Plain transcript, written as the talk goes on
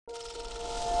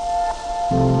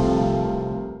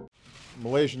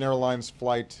Malaysian Airlines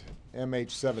flight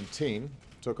MH17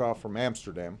 took off from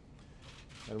Amsterdam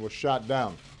and was shot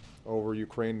down over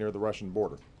Ukraine near the Russian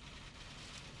border.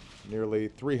 Nearly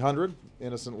 300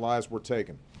 innocent lives were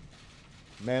taken.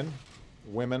 Men,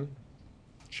 women,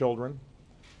 children,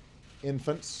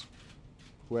 infants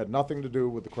who had nothing to do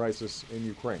with the crisis in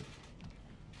Ukraine.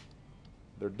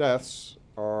 Their deaths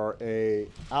are an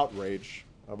outrage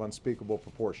of unspeakable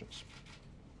proportions.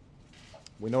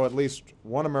 We know at least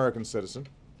one American citizen,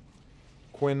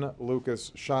 Quinn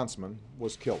Lucas Shansman,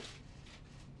 was killed.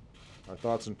 Our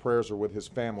thoughts and prayers are with his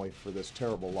family for this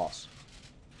terrible loss.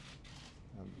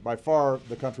 By far,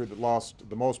 the country that lost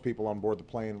the most people on board the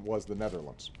plane was the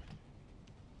Netherlands.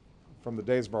 From the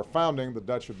days of our founding, the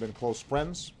Dutch have been close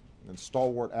friends and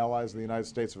stalwart allies of the United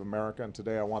States of America, and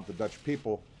today I want the Dutch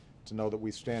people to know that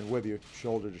we stand with you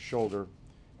shoulder to shoulder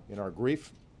in our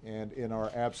grief and in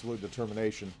our absolute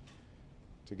determination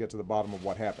to get to the bottom of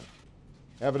what happened.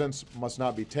 Evidence must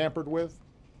not be tampered with.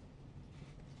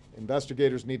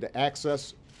 Investigators need to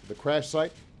access the crash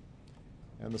site,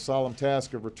 and the solemn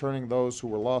task of returning those who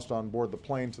were lost on board the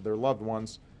plane to their loved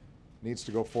ones needs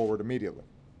to go forward immediately.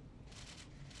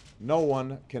 No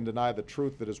one can deny the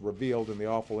truth that is revealed in the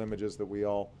awful images that we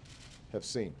all have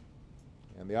seen.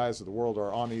 And the eyes of the world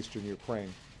are on eastern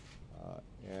Ukraine,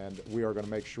 and we are going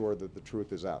to make sure that the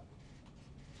truth is out.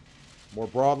 More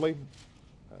broadly,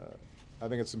 I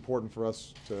think it's important for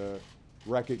us to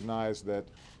recognize that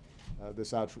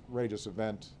this outrageous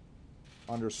event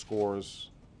underscores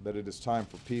that it is time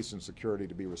for peace and security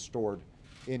to be restored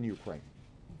in Ukraine.